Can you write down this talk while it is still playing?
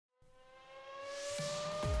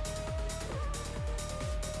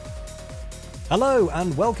Hello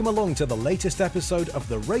and welcome along to the latest episode of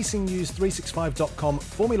the RacingNews365.com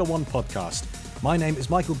Formula One podcast. My name is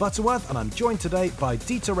Michael Butterworth and I'm joined today by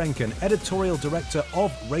Dieter Renken, Editorial Director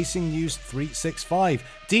of Racing News 365.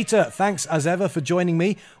 Dieter, thanks as ever for joining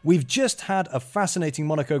me. We've just had a fascinating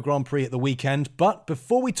Monaco Grand Prix at the weekend, but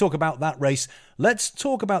before we talk about that race, let's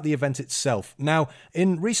talk about the event itself. Now,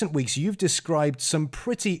 in recent weeks, you've described some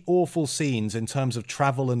pretty awful scenes in terms of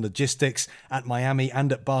travel and logistics at Miami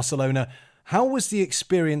and at Barcelona. How was the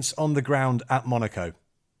experience on the ground at Monaco?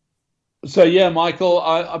 So, Michael,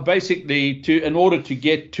 I basically, in order to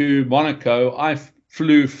get to Monaco, I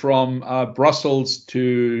flew from Brussels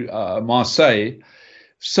to Marseille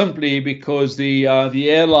simply because the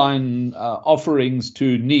airline offerings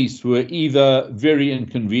to Nice were either very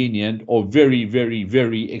inconvenient or very, very,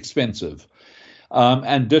 very expensive.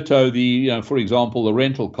 And ditto for example, the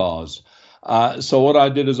rental cars. So what I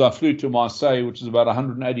did is I flew to Marseille, which is about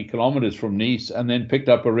 180 kilometers from Nice, and then picked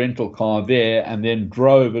up a rental car there and then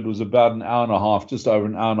drove. It was about an hour and a half, just over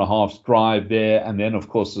an hour and a half's drive there. And then, of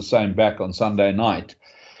course, the same back on Sunday night.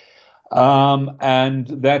 And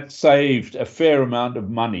that saved a fair amount of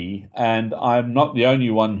money. And I'm not the only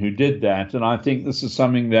one who did that. And I think this is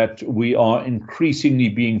something that we are increasingly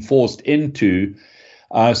being forced into,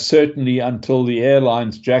 certainly until the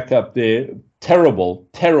airlines jack up their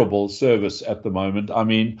terrible service at the moment. I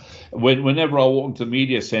mean, whenever I walk into the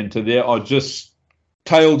media center, there are just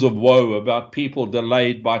tales of woe about people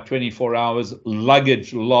delayed by 24 hours,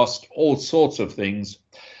 luggage lost, all sorts of things.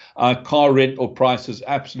 Car rental prices,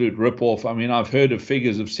 absolute rip-off. I mean, I've heard of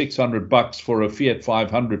figures of $600 for a Fiat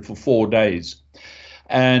 500 for 4 days.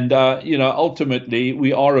 And, ultimately,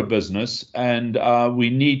 we are a business and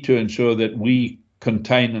we need to ensure that we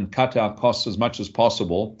contain and cut our costs as much as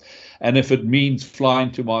possible. And if it means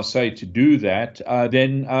flying to Marseille to do that,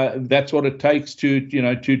 then that's what it takes to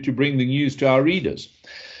bring the news to our readers.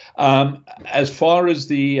 As far as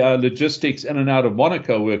the logistics in and out of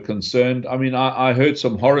Monaco were concerned, I mean, I heard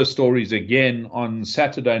some horror stories again on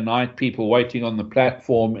Saturday night, people waiting on the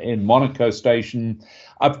platform in Monaco station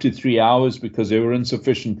up to 3 hours because there were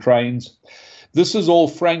insufficient trains. This is all,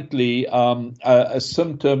 frankly, a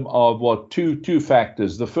symptom of two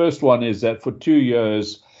factors. The first one is that for 2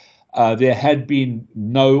 years, there had been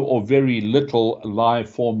no or very little live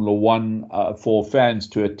Formula One for fans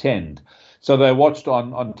to attend. So they watched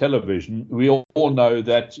on television. We all know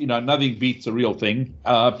that, nothing beats the real thing.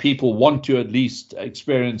 People want to at least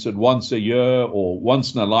experience it once a year or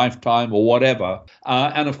once in a lifetime or whatever.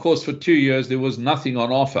 And of course, for 2 years, there was nothing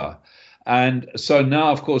on offer. And so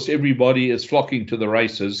now, of course, everybody is flocking to the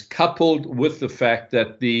races, coupled with the fact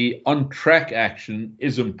that the on-track action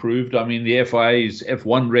is improved. I mean, the FIA's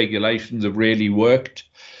F1 regulations have really worked.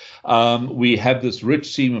 We have this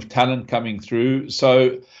rich seam of talent coming through.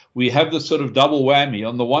 So we have this sort of double whammy.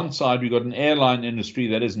 On the one side, we've got an airline industry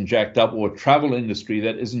that isn't jacked up, or a travel industry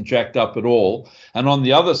that isn't jacked up at all. And on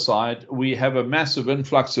the other side, we have a massive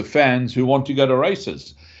influx of fans who want to go to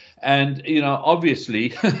races. And, obviously,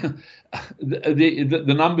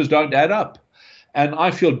 the numbers don't add up. And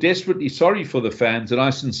I feel desperately sorry for the fans. And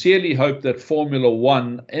I sincerely hope that Formula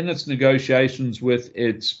One, in its negotiations with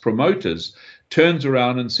its promoters, turns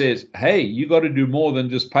around and says, hey, you got to do more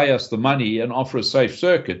than just pay us the money and offer a safe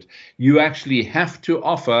circuit. You actually have to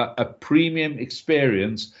offer a premium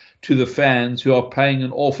experience to the fans who are paying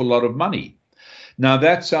an awful lot of money. Now,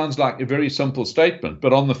 that sounds like a very simple statement,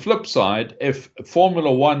 but on the flip side, if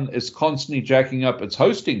Formula One is constantly jacking up its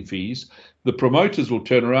hosting fees, the promoters will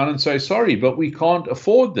turn around and say, sorry, but we can't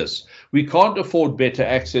afford this. We can't afford better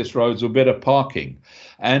access roads or better parking.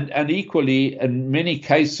 And equally, in many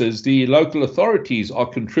cases, the local authorities are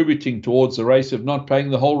contributing towards the race of not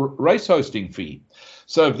paying the whole race hosting fee.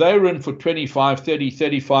 So if they were in for $25, $30,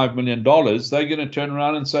 $35 million, they're going to turn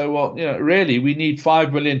around and say, well, really, we need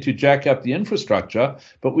 $5 million to jack up the infrastructure,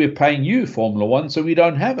 but we're paying you, Formula One, so we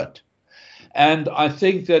don't have it. And I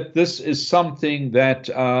think that this is something that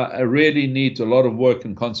really needs a lot of work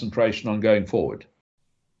and concentration on going forward.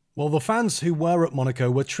 Well, the fans who were at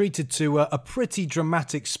Monaco were treated to a pretty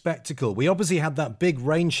dramatic spectacle. We obviously had that big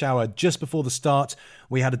rain shower just before the start.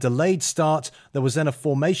 We had a delayed start. There was then a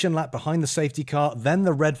formation lap behind the safety car. Then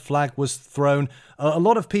the red flag was thrown. A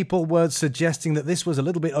lot of people were suggesting that this was a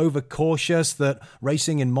little bit overcautious, that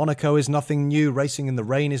racing in Monaco is nothing new, racing in the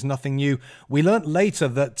rain is nothing new. We learnt later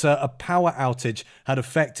that a power outage had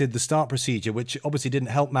affected the start procedure, which obviously didn't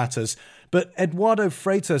help matters. But Eduardo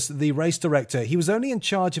Freitas, the race director, he was only in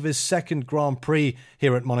charge of his second Grand Prix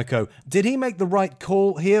here at Monaco. Did he make the right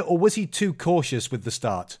call here, or was he too cautious with the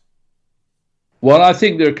start? Well, I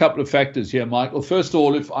think there are a couple of factors here, Michael. First of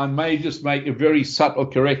all, if I may just make a very subtle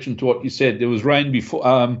correction to what you said, there was rain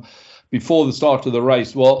before the start of the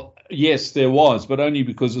race. Well, yes, there was, but only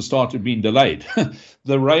because the start had been delayed.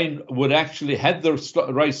 The rain would actually, had the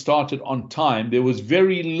race started on time, there was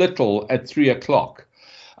very little at 3 o'clock.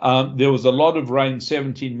 There was a lot of rain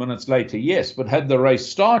 17 minutes later, yes, but had the race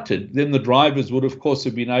started, then the drivers would, of course,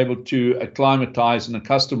 have been able to acclimatize and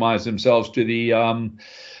accustomize themselves to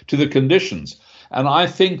the conditions. And I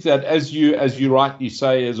think that, as you rightly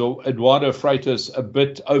say, is Eduardo Freitas a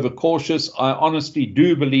bit overcautious? I honestly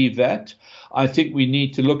do believe that. I think we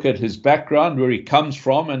need to look at his background, where he comes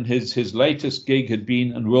from, and his latest gig had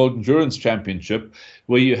been in World Endurance Championship,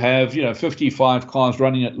 where you have 55 cars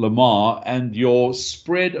running at Le Mans, and your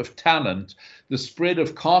spread of talent, the spread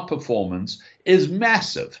of car performance is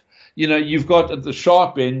massive. You've got at the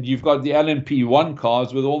sharp end, you've got the LMP1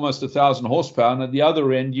 cars with almost 1,000 horsepower, and at the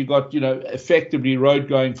other end, you've got, effectively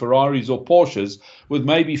road-going Ferraris or Porsches with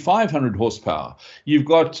maybe 500 horsepower. You've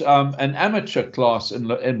got an amateur class in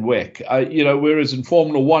WEC, whereas in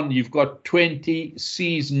Formula One, you've got 20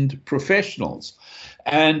 seasoned professionals.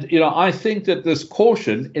 And, I think that this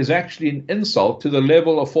caution is actually an insult to the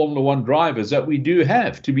level of Formula One drivers that we do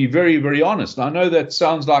have, to be very, very honest. I know that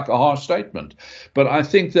sounds like a harsh statement, but I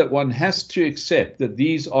think that one has to accept that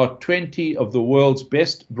these are 20 of the world's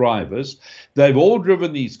best drivers. They've all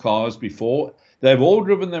driven these cars before. They've all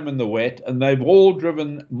driven them in the wet, and they've all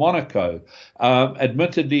driven Monaco.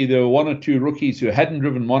 Admittedly, there were one or two rookies who hadn't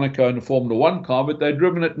driven Monaco in a Formula One car, but they'd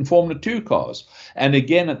driven it in Formula Two cars. And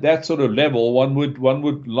again, at that sort of level, one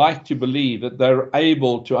would like to believe that they're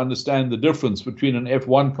able to understand the difference between an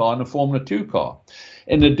F1 car and a Formula Two car.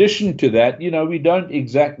 In addition to that, we don't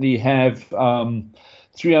exactly have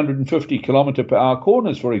 350 kilometer per hour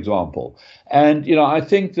corners, for example. And, I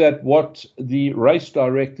think that what the race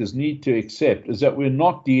directors need to accept is that we're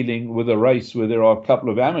not dealing with a race where there are a couple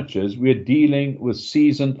of amateurs. We're dealing with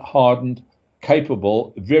seasoned, hardened,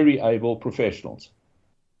 capable, very able professionals.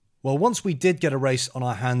 Well, once we did get a race on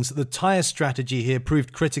our hands, the tyre strategy here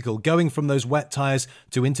proved critical, going from those wet tyres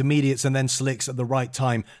to intermediates and then slicks at the right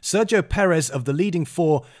time. Sergio Perez of the leading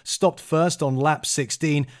four stopped first on lap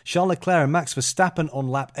 16, Charles Leclerc and Max Verstappen on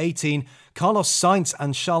lap 18, Carlos Sainz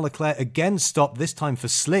and Charles Leclerc again stopped, this time for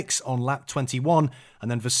slicks on lap 21,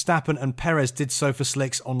 and then Verstappen and Perez did so for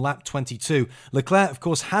slicks on lap 22. Leclerc, of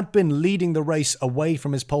course, had been leading the race away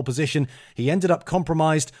from his pole position. He ended up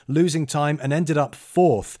compromised, losing time, and ended up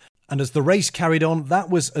fourth. And as the race carried on, that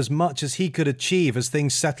was as much as he could achieve as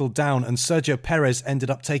things settled down, and Sergio Perez ended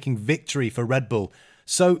up taking victory for Red Bull.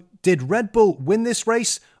 So, did Red Bull win this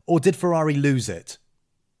race, or did Ferrari lose it?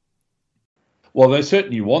 Well, they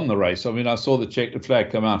certainly won the race. I mean, I saw the checkered flag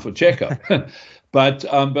come out for Checo. But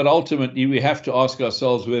ultimately, we have to ask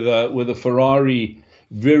ourselves whether Ferrari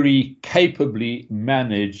very capably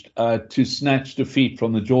managed to snatch defeat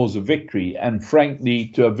from the jaws of victory. And frankly,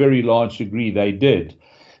 to a very large degree, they did.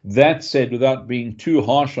 That said, without being too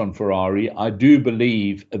harsh on Ferrari, I do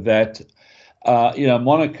believe that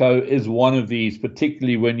Monaco is one of these,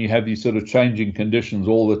 particularly when you have these sort of changing conditions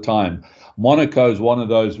all the time. Monaco is one of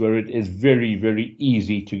those where it is very, very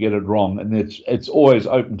easy to get it wrong, and it's always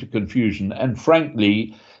open to confusion. And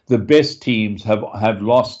frankly, the best teams have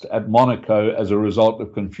lost at Monaco as a result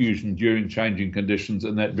of confusion during changing conditions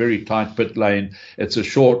in that very tight pit lane. It's a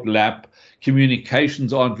short lap.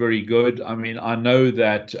 Communications aren't very good. I mean, I know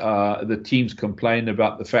that the teams complain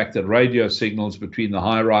about the fact that radio signals between the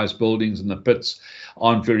high-rise buildings and the pits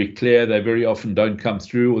aren't very clear. They very often don't come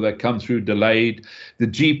through, or they come through delayed. The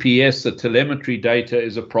GPS, the telemetry data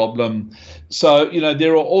is a problem. So,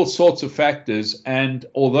 there are all sorts of factors. And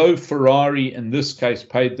although Ferrari in this case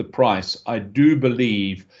paid the price, I do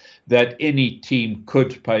believe that any team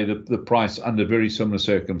could pay the price under very similar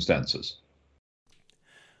circumstances.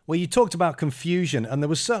 Well, you talked about confusion, and there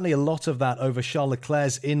was certainly a lot of that over Charles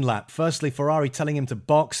Leclerc's in-lap. Firstly, Ferrari telling him to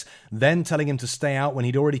box, then telling him to stay out when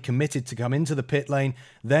he'd already committed to come into the pit lane.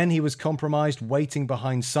 Then he was compromised, waiting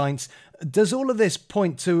behind Sainz. Does all of this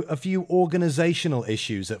point to a few organisational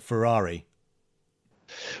issues at Ferrari?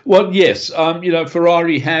 Well, yes.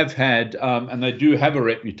 Ferrari have had, and they do have a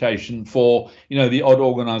reputation for, the odd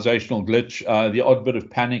organizational glitch, the odd bit of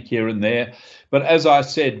panic here and there. But as I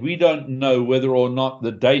said, we don't know whether or not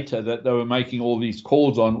the data that they were making all these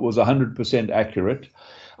calls on was 100% accurate.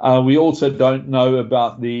 We also don't know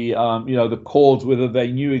about the calls, whether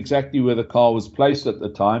they knew exactly where the car was placed at the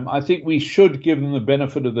time. I think we should give them the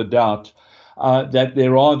benefit of the doubt that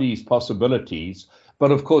there are these possibilities.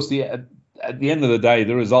 But of course, at the end of the day,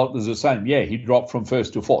 the result is the same. Yeah, he dropped from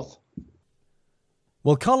first to fourth.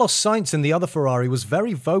 Well, Carlos Sainz in the other Ferrari was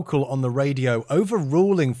very vocal on the radio,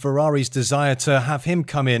 overruling Ferrari's desire to have him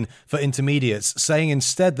come in for intermediates, saying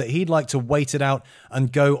instead that he'd like to wait it out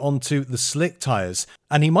and go onto the slick tyres.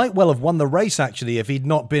 And he might well have won the race, actually, if he'd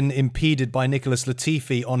not been impeded by Nicholas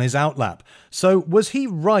Latifi on his outlap. So was he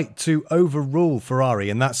right to overrule Ferrari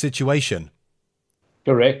in that situation?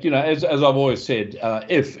 Correct. As I've always said,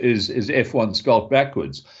 if is F1 spelt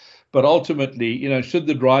backwards. But ultimately, should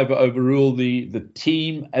the driver overrule the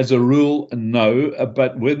team as a rule? No.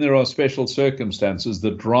 But when there are special circumstances,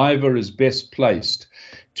 the driver is best placed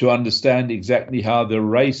to understand exactly how the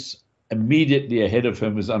race immediately ahead of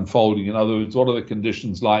him is unfolding. In other words, what are the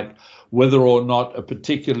conditions like? Whether or not a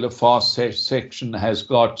particular fast section has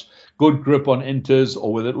got good grip on inters,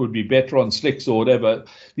 or whether it would be better on slicks or whatever.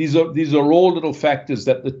 These are all little factors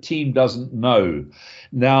that the team doesn't know.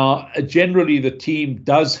 Now, generally, the team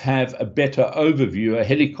does have a better overview, a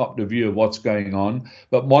helicopter view of what's going on,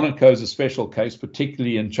 but Monaco is a special case,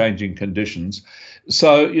 particularly in changing conditions.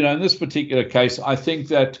 So, in this particular case, I think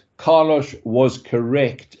that Carlos was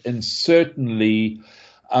correct in certainly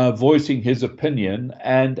voicing his opinion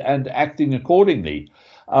and acting accordingly.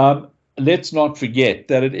 Let's not forget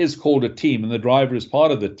that it is called a team, and the driver is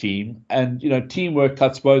part of the team. And teamwork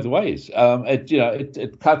cuts both ways.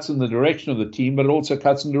 It cuts in the direction of the team, but it also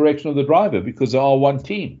cuts in the direction of the driver because they are one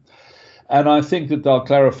team. And I think that they'll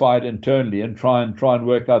clarify it internally and try and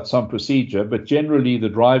work out some procedure. But generally, the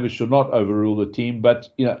driver should not overrule the team. But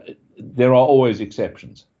there are always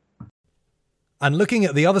exceptions. And looking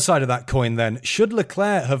at the other side of that coin then, should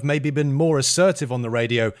Leclerc have maybe been more assertive on the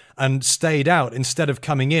radio and stayed out instead of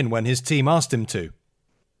coming in when his team asked him to?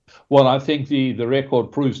 Well, I think the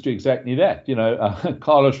record proves to exactly that.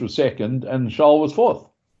 Carlos was second and Charles was fourth.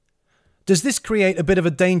 Does this create a bit of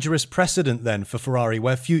a dangerous precedent then for Ferrari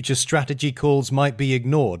where future strategy calls might be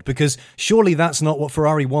ignored? Because surely that's not what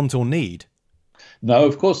Ferrari want or need. No,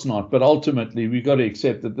 of course not. But ultimately, we've got to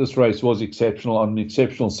accept that this race was exceptional on an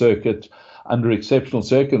exceptional circuit, under exceptional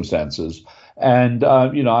circumstances. And,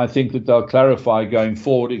 I think that they'll clarify going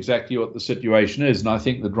forward exactly what the situation is. And I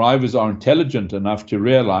think the drivers are intelligent enough to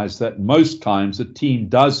realize that most times the team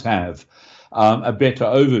does have a better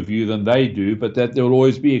overview than they do, but that there will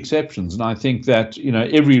always be exceptions. And I think that,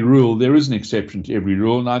 every rule, there is an exception to every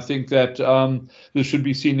rule. And I think that this should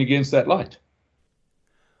be seen against that light.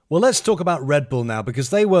 Well, let's talk about Red Bull now, because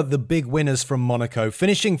they were the big winners from Monaco,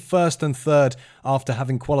 finishing first and third after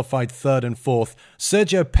having qualified third and fourth.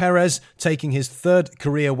 Sergio Perez taking his third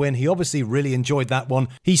career win. He obviously really enjoyed that one.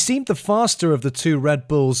 He seemed the faster of the two Red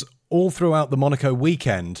Bulls all throughout the Monaco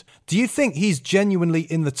weekend. Do you think he's genuinely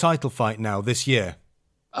in the title fight now this year?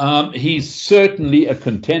 He's certainly a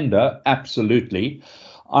contender, absolutely.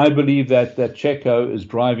 I believe that Checo is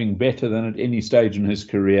driving better than at any stage in his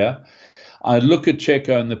career. I look at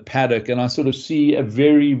Checo in the paddock and I sort of see a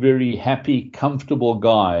very, very happy, comfortable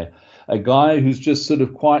guy, a guy who's just sort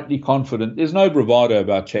of quietly confident. There's no bravado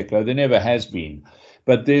about Checo. There never has been.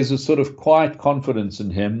 But there's a sort of quiet confidence in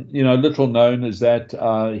him. Little known is that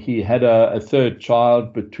he had a third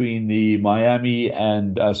child between the Miami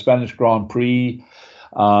and Spanish Grand Prix.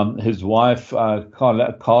 His wife,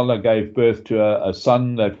 Carla, gave birth to a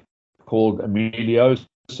son that called Emilio.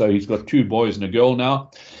 So he's got two boys and a girl now.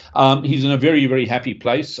 He's in a very, very happy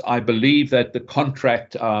place. I believe that the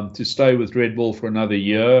contract to stay with Red Bull for another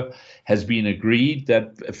year has been agreed,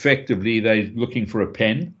 that effectively they're looking for a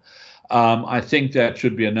pen. I think that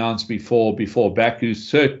should be announced before Baku.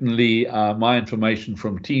 Certainly, my information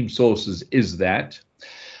from team sources is that.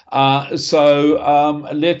 So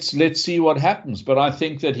let's see what happens. But I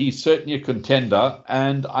think that he's certainly a contender.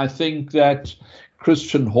 And I think that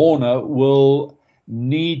Christian Horner will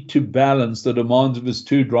need to balance the demands of his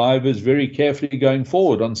two drivers very carefully going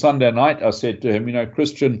forward. On Sunday night, I said to him,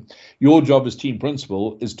 Christian, your job as team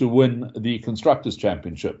principal is to win the Constructors'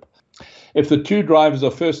 Championship. If the two drivers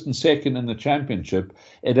are first and second in the championship,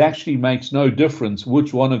 it actually makes no difference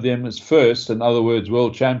which one of them is first, in other words,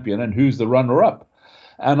 world champion, and who's the runner-up.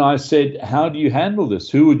 And I said, how do you handle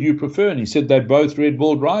this? Who would you prefer? And he said, they're both Red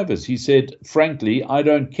Bull drivers. He said, frankly, I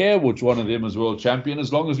don't care which one of them is world champion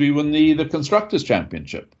as long as we win the Constructors'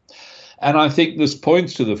 Championship. And I think this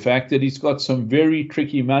points to the fact that he's got some very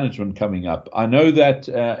tricky management coming up. I know that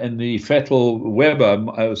in the Sebastian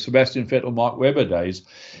Vettel-Mark Webber days,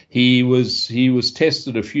 he was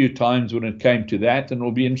tested a few times when it came to that, and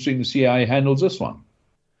it'll be interesting to see how he handles this one.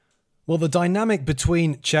 Well, the dynamic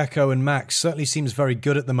between Checo and Max certainly seems very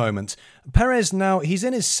good at the moment. Perez now, he's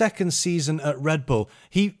in his second season at Red Bull.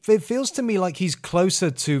 It feels to me like he's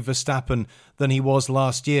closer to Verstappen than he was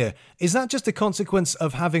last year. Is that just a consequence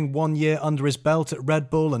of having 1 year under his belt at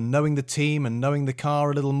Red Bull and knowing the team and knowing the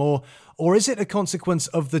car a little more? Or is it a consequence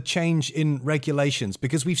of the change in regulations?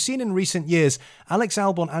 Because we've seen in recent years, Alex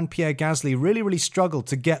Albon and Pierre Gasly really struggled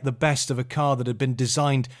to get the best of a car that had been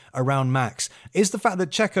designed around Max. Is the fact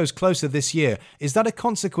that Checo's closer this year, is that a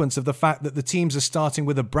consequence of the fact that the teams are starting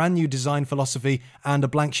with a brand new design philosophy and a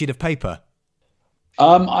blank sheet of paper?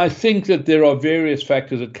 I think that there are various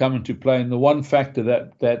factors that come into play, and the one factor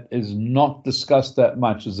that is not discussed that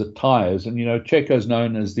much is the tyres. And, Checo's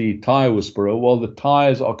known as the tyre whisperer. Well, the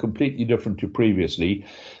tyres are completely different to previously.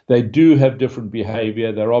 They do have different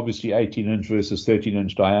behavior. They're obviously 18-inch versus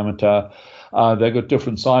 13-inch diameter. They've got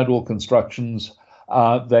different sidewall constructions.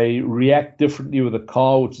 They react differently with a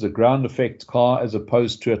car, which is a ground effect car, as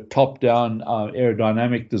opposed to a top-down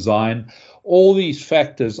aerodynamic design. All these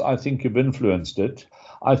factors, I think, have influenced it.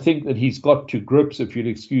 I think that he's got to grips, if you'll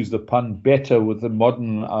excuse the pun, better with the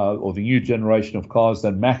modern or the new generation of cars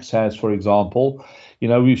than Max has, for example.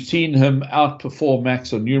 We've seen him outperform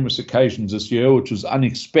Max on numerous occasions this year, which was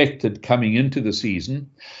unexpected coming into the season.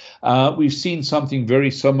 We've seen something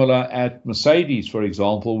very similar at Mercedes, for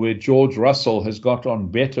example, where George Russell has got on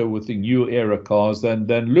better with the new era cars than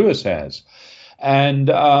Lewis has. And,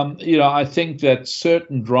 I think that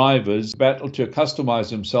certain drivers battle to customize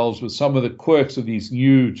themselves with some of the quirks of these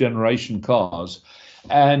new generation cars.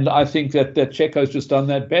 And I think that Checo's just done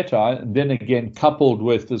that better. And then again, coupled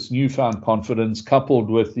with this newfound confidence, coupled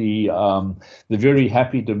with the very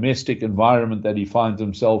happy domestic environment that he finds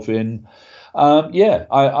himself in.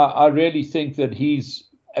 I really think that he's,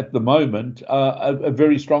 at the moment, a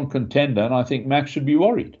very strong contender. And I think Max should be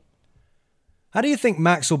worried. How do you think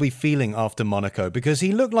Max will be feeling after Monaco? Because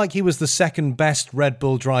he looked like he was the second best Red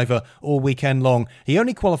Bull driver all weekend long. He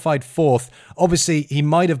only qualified fourth. Obviously, he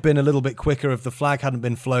might have been a little bit quicker if the flag hadn't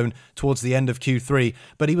been flown towards the end of Q3,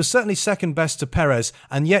 but he was certainly second best to Perez,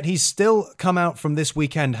 and yet he's still come out from this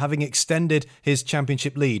weekend having extended his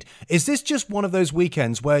championship lead. Is this just one of those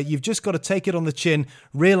weekends where you've just got to take it on the chin,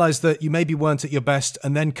 realise that you maybe weren't at your best,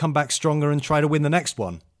 and then come back stronger and try to win the next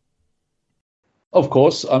one? Of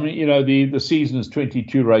course. I mean, the season is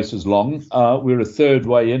 22 races long. We're a third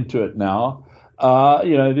way into it now.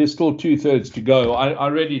 There's still 2/3 to go. I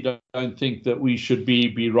really don't think that we should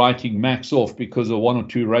be writing Max off because of one or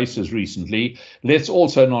two races recently. Let's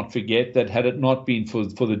also not forget that had it not been for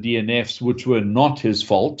the DNFs, which were not his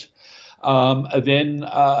fault, then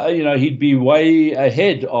he'd be way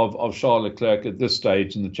ahead of Charles Leclerc at this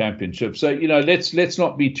stage in the championship. So let's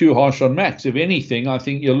not be too harsh on Max. If anything, I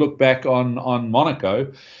think you'll look back on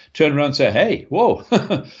Monaco, turn around and say, hey, whoa,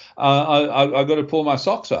 I've got to pull my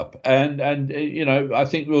socks up. And I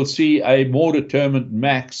think we'll see a more determined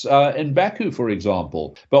Max in Baku, for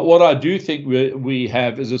example. But what I do think we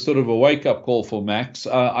have is a sort of a wake-up call for Max.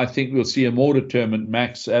 I think we'll see a more determined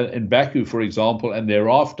Max in Baku, for example, and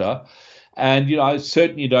thereafter. And, I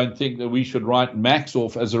certainly don't think that we should write Max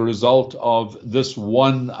off as a result of this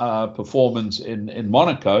one performance in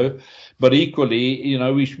Monaco. But equally,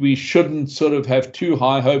 we shouldn't sort of have too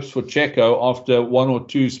high hopes for Checo after one or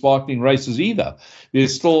two sparkling races either.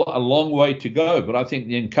 There's still a long way to go. But I think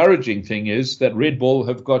the encouraging thing is that Red Bull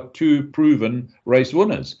have got two proven race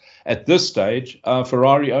winners. At this stage,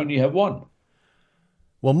 Ferrari only have one.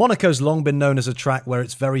 Well, Monaco's long been known as a track where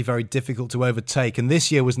it's very, very difficult to overtake, and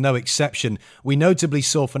this year was no exception. We notably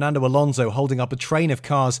saw Fernando Alonso holding up a train of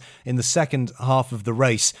cars in the second half of the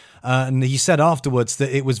race, and he said afterwards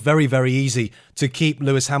that it was very, very easy to keep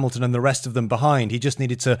Lewis Hamilton and the rest of them behind. He just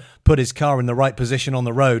needed to put his car in the right position on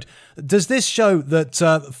the road. Does this show that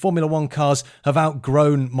Formula One cars have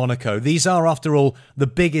outgrown Monaco? These are, after all, the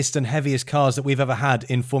biggest and heaviest cars that we've ever had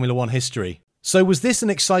in Formula One history. So was this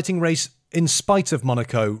an exciting race in spite of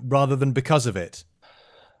Monaco rather than because of it?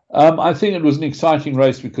 I think it was an exciting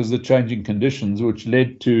race because of the changing conditions, which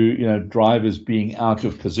led to drivers being out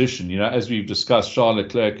of position. As we've discussed, Charles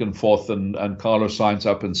Leclerc in fourth and Carlos Sainz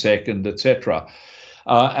up in second, etc.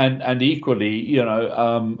 And equally,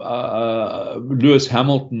 Lewis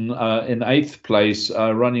Hamilton in eighth place,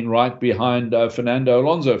 running right behind Fernando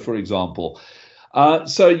Alonso, for example. I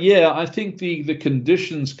think the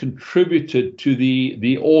conditions contributed to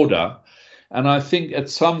the order. And I think at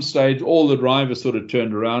some stage, all the drivers sort of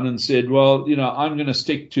turned around and said, well, I'm going to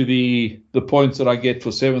stick to the points that I get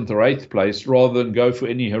for seventh or eighth place rather than go for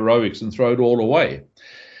any heroics and throw it all away.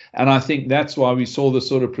 And I think that's why we saw this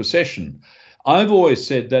sort of procession. I've always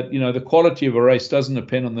said that, the quality of a race doesn't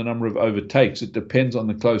depend on the number of overtakes. It depends on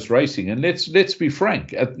the close racing. And let's be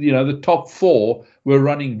frank, the top four were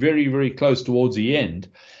running very, very close towards the end.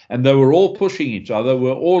 And they were all pushing each other.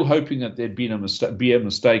 We're all hoping that there'd be a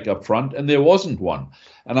mistake up front, and there wasn't one.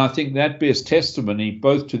 And I think that bears testimony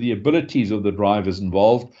both to the abilities of the drivers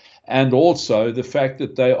involved and also the fact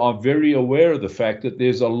that they are very aware of the fact that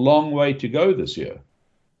there's a long way to go this year.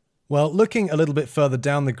 Well, looking a little bit further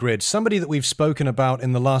down the grid, somebody that we've spoken about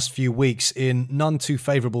in the last few weeks in none too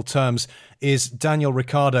favourable terms is Daniel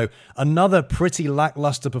Ricciardo. Another pretty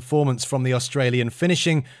lacklustre performance from the Australian,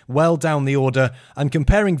 finishing well down the order and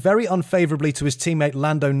comparing very unfavourably to his teammate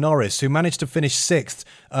Lando Norris, who managed to finish sixth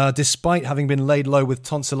despite having been laid low with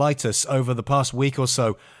tonsillitis over the past week or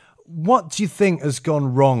so. What do you think has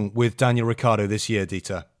gone wrong with Daniel Ricciardo this year,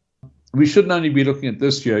 Dieter? We shouldn't only be looking at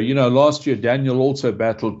this year. Last year, Daniel also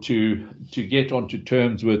battled to get onto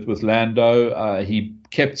terms with Lando. He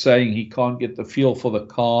kept saying he can't get the feel for the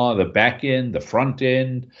car, the back end, the front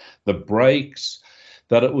end, the brakes,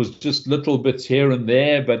 that it was just little bits here and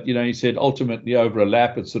there. But, he said ultimately over a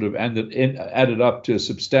lap, it sort of added up to a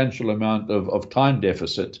substantial amount of time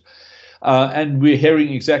deficit. And we're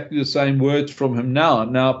hearing exactly the same words from him now.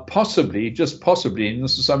 Now, possibly, just possibly, and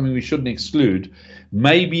this is something we shouldn't exclude,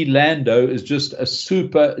 maybe Lando is just a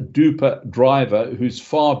super duper driver who's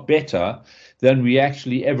far better than we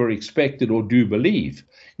actually ever expected or do believe.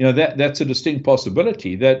 That's a distinct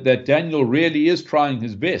possibility that Daniel really is trying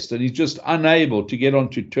his best and he's just unable to get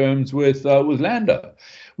onto terms with Lando.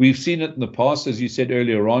 We've seen it in the past, as you said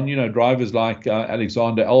earlier on, drivers like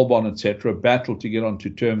Alexander Albon, etc., battle to get onto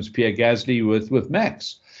terms, Pierre Gasly with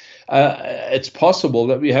Max. It's possible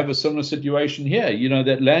that we have a similar situation here,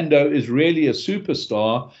 that Lando is really a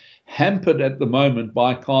superstar, hampered at the moment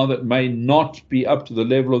by a car that may not be up to the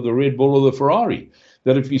level of the Red Bull or the Ferrari.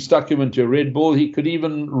 That if you stuck him into a Red Bull, he could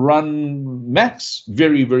even run Max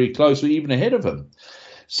very, very close or even ahead of him.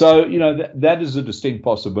 So, that is a distinct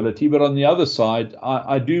possibility. But on the other side,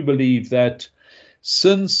 I do believe that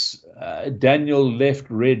since Daniel left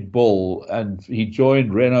Red Bull and he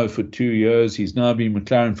joined Renault for 2 years, he's now been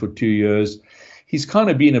McLaren for 2 years, he's kind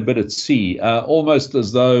of been a bit at sea, almost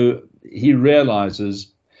as though he realizes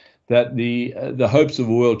that the hopes of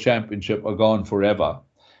a world championship are gone forever.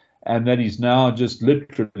 And that he's now just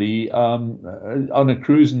literally on a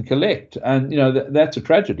cruise and collect. And, that's a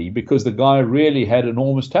tragedy because the guy really had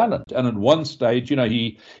enormous talent. And at one stage,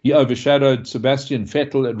 he overshadowed Sebastian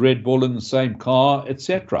Vettel at Red Bull in the same car,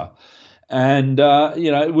 etc. And,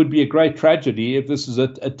 it would be a great tragedy if this is a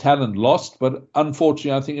talent lost. But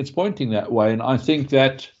unfortunately, I think it's pointing that way. And I think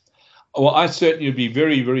that, I certainly would be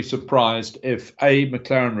very, very surprised if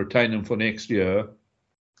McLaren retain him for next year.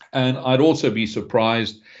 And I'd also be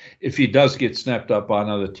surprised if he does get snapped up by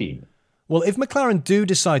another team. Well, if McLaren do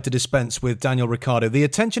decide to dispense with Daniel Ricciardo, the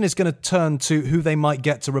attention is going to turn to who they might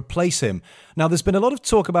get to replace him. Now, there's been a lot of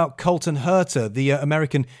talk about Colton Herta, the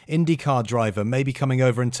American IndyCar driver, maybe coming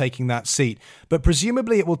over and taking that seat. But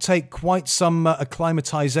presumably it will take quite some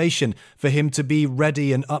acclimatization for him to be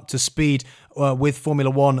ready and up to speed with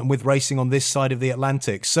Formula One and with racing on this side of the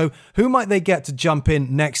Atlantic. So who might they get to jump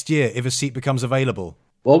in next year if a seat becomes available?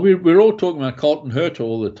 Well, we're all talking about Colton Herta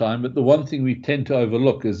all the time, but the one thing we tend to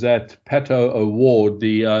overlook is that Pato O'Ward,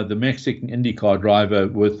 the Mexican IndyCar driver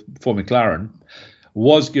for McLaren,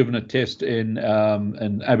 was given a test in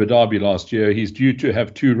Abu Dhabi last year. He's due to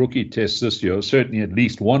have 2 rookie tests this year, certainly at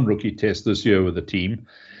least 1 rookie test this year with the team.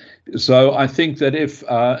 So I think that if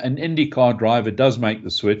an IndyCar driver does make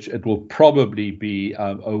the switch, it will probably be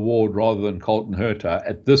O'Ward rather than Colton Herta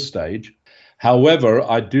at this stage. However,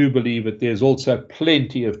 I do believe that there's also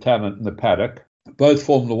plenty of talent in the paddock, both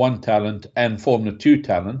Formula One talent and Formula 2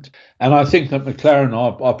 talent. And I think that McLaren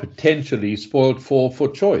are potentially spoiled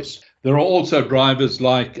for choice. There are also drivers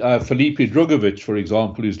like Felipe Drugovich, for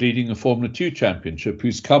example, who's leading the Formula 2 championship,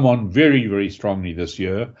 who's come on very, very strongly this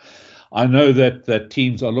year. I know that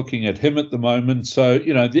teams are looking at him at the moment. So,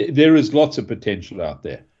 there is lots of potential out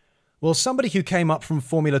there. Well, somebody who came up from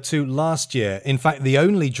Formula 2 last year, in fact, the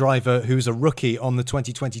only driver who's a rookie on the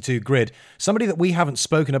 2022 grid, somebody that we haven't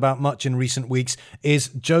spoken about much in recent weeks is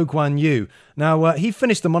Zhou Guanyu. Now, he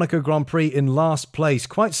finished the Monaco Grand Prix in last place,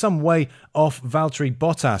 quite some way off Valtteri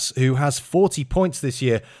Bottas, who has 40 points this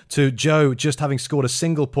year, to Zhou just having scored a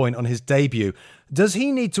single point on his debut. Does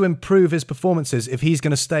he need to improve his performances if he's going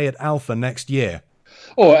to stay at Alfa next year?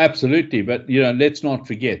 Oh, absolutely. But, let's not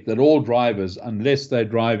forget that all drivers, unless they're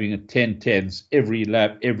driving at 10/10ths every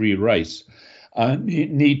lap, every race,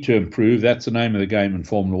 need to improve. That's the name of the game in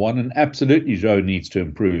Formula One. And absolutely, Zhou needs to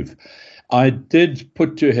improve. I did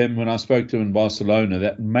put to him when I spoke to him in Barcelona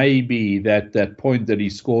that maybe that point that he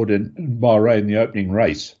scored in Bahrain, the opening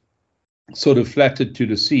race, sort of flattered to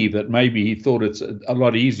deceive, that maybe he thought it's a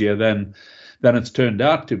lot easier than it's turned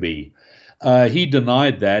out to be. He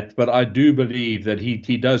denied that, but I do believe that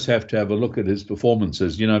he does have to have a look at his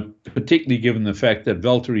performances, particularly given the fact that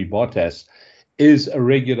Valtteri Bottas is a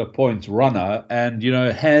regular points runner and,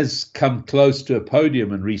 has come close to a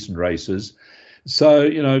podium in recent races. So,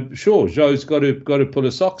 sure, Zhou's got to pull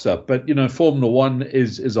his socks up. But, Formula One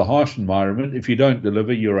is a harsh environment. If you don't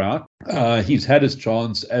deliver, you're out. He's had his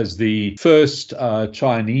chance as the first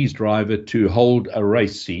Chinese driver to hold a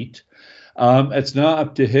race seat. It's now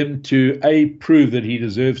up to him to, prove that he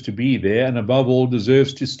deserves to be there and, above all,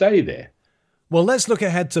 deserves to stay there. Well, let's look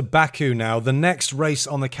ahead to Baku now, the next race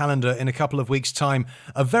on the calendar in a couple of weeks' time.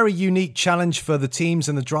 A very unique challenge for the teams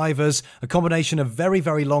and the drivers, a combination of very,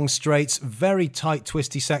 very long straights, very tight,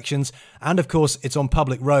 twisty sections, and of course, it's on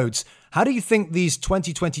public roads. How do you think these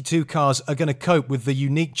 2022 cars are going to cope with the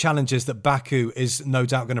unique challenges that Baku is no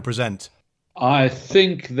doubt going to present? I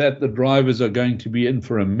think that the drivers are going to be in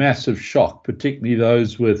for a massive shock, particularly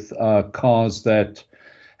those with cars that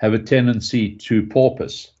have a tendency to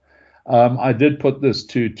porpoise. I did put this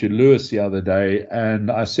to Lewis the other day,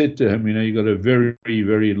 and I said to him, you've got a very,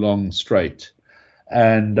 very long straight.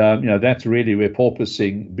 And, that's really where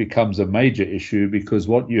porpoising becomes a major issue, because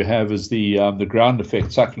what you have is the ground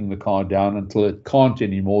effect sucking the car down until it can't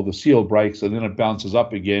anymore. The seal breaks, and then it bounces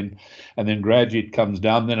up again, and then gradually it comes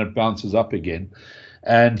down, then it bounces up again.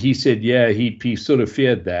 And he said, he sort of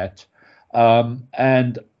feared that.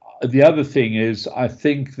 And the other thing is, I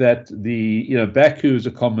think that Baku is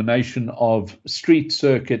a combination of street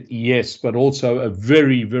circuit, yes, but also a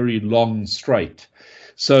very, very long straight.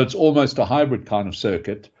 So it's almost a hybrid kind of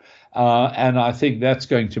circuit. And I think that's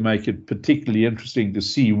going to make it particularly interesting to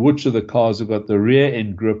see which of the cars have got the rear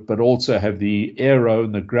end grip, but also have the aero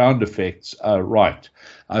and the ground effects right.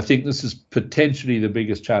 I think this is potentially the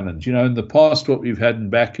biggest challenge. In the past, what we've had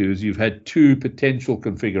in Baku is you've had two potential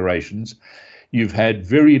configurations. You've had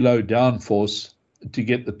very low downforce to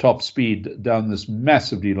get the top speed down this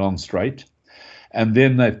massively long straight. And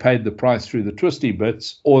then they've paid the price through the twisty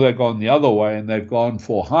bits, or they've gone the other way and they've gone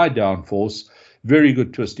for high downforce, very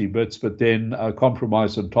good twisty bits, but then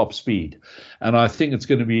compromise on top speed. And I think it's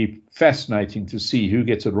going to be fascinating to see who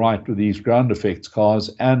gets it right with these ground effects cars,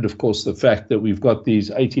 and of course the fact that we've got these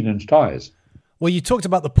 18-inch tires. Well, you talked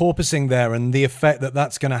about the porpoising there and the effect that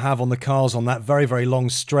that's going to have on the cars on that very, very long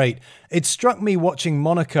straight. It struck me watching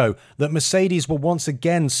Monaco that Mercedes were once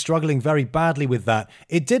again struggling very badly with that.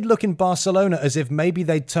 It did look in Barcelona as if maybe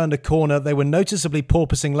they'd turned a corner. They were noticeably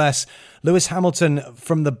porpoising less. Lewis Hamilton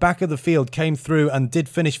from the back of the field came through and did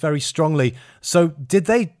finish very strongly. So did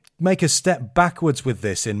they make a step backwards with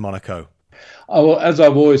this in Monaco? Well, as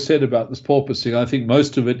I've always said about this porpoising, I think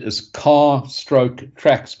most of it is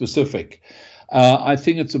car/track specific. I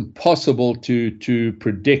think it's impossible to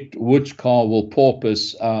predict which car will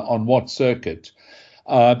porpoise on what circuit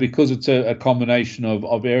because it's a combination of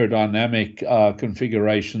aerodynamic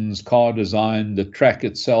configurations, car design, the track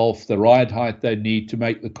itself, the ride height they need to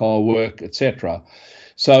make the car work, etc.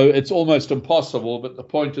 So it's almost impossible, but the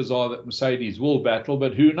pointers are that Mercedes will battle,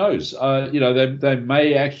 but who knows? They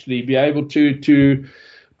may actually be able to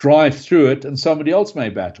drive through it and somebody else may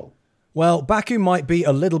battle. Well, Baku might be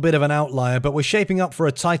a little bit of an outlier, but we're shaping up for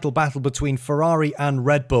a title battle between Ferrari and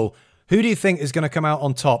Red Bull. Who do you think is going to come out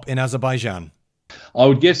on top in Azerbaijan? I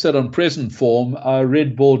would guess that on present form,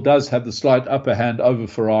 Red Bull does have the slight upper hand over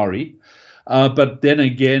Ferrari. But then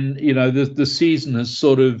again, the season has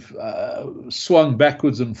sort of swung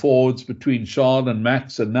backwards and forwards between Charles and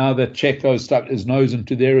Max, and now that Checo stuck his nose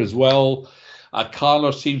into there as well.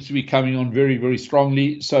 Carlos seems to be coming on very, very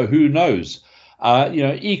strongly, so who knows?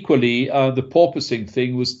 Equally, the porpoising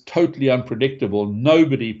thing was totally unpredictable.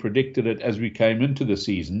 Nobody predicted it as we came into the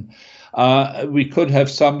season. We could have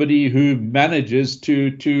somebody who manages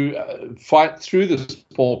to fight through this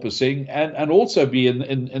porpoising and also be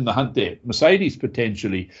in the hunt there. Mercedes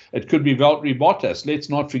potentially. It could be Valtteri Bottas. Let's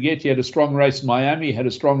not forget he had a strong race in Miami, had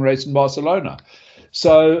a strong race in Barcelona.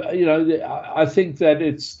 So, I think that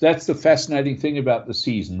that's the fascinating thing about the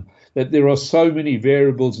season, that there are so many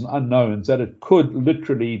variables and unknowns that it could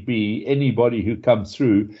literally be anybody who comes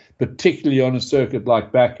through, particularly on a circuit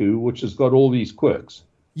like Baku, which has got all these quirks.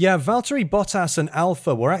 Yeah, Valtteri Bottas and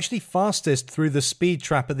Alfa were actually fastest through the speed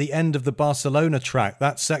trap at the end of the Barcelona track,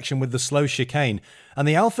 that section with the slow chicane. And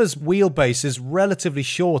the Alfa's wheelbase is relatively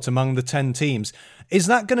short among the 10 teams. Is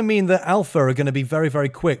that going to mean that Alfa are going to be very, very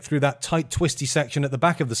quick through that tight, twisty section at the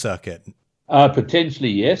back of the circuit? Potentially,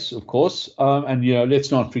 yes, of course. And,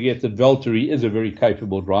 let's not forget that Valtteri is a very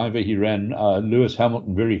capable driver. He ran Lewis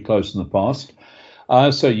Hamilton very close in the past.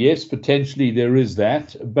 So, yes, potentially there is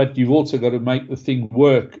that. But you've also got to make the thing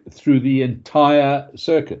work through the entire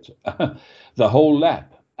circuit, the whole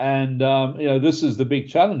lap. And, this is the big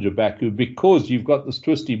challenge of Baku, because you've got this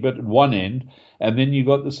twisty bit at one end, and then you've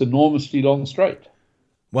got this enormously long straight.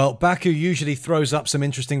 Well, Baku usually throws up some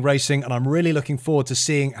interesting racing, and I'm really looking forward to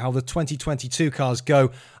seeing how the 2022 cars go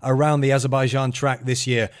around the Azerbaijan track this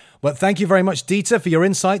year. But thank you very much, Dieter, for your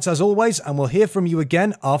insights as always, and we'll hear from you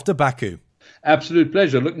again after Baku. Absolute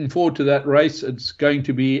pleasure. Looking forward to that race. It's going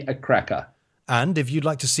to be a cracker. And if you'd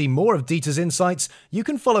like to see more of Dieter's insights, you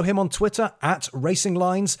can follow him on Twitter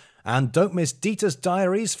 @RacingLines. And don't miss Dieter's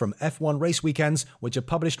diaries from F1 race weekends, which are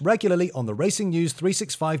published regularly on the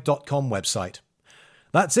RacingNews365.com website.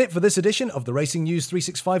 That's it for this edition of the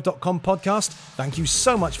RacingNews365.com podcast. Thank you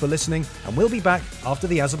so much for listening, and we'll be back after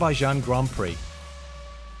the Azerbaijan Grand Prix.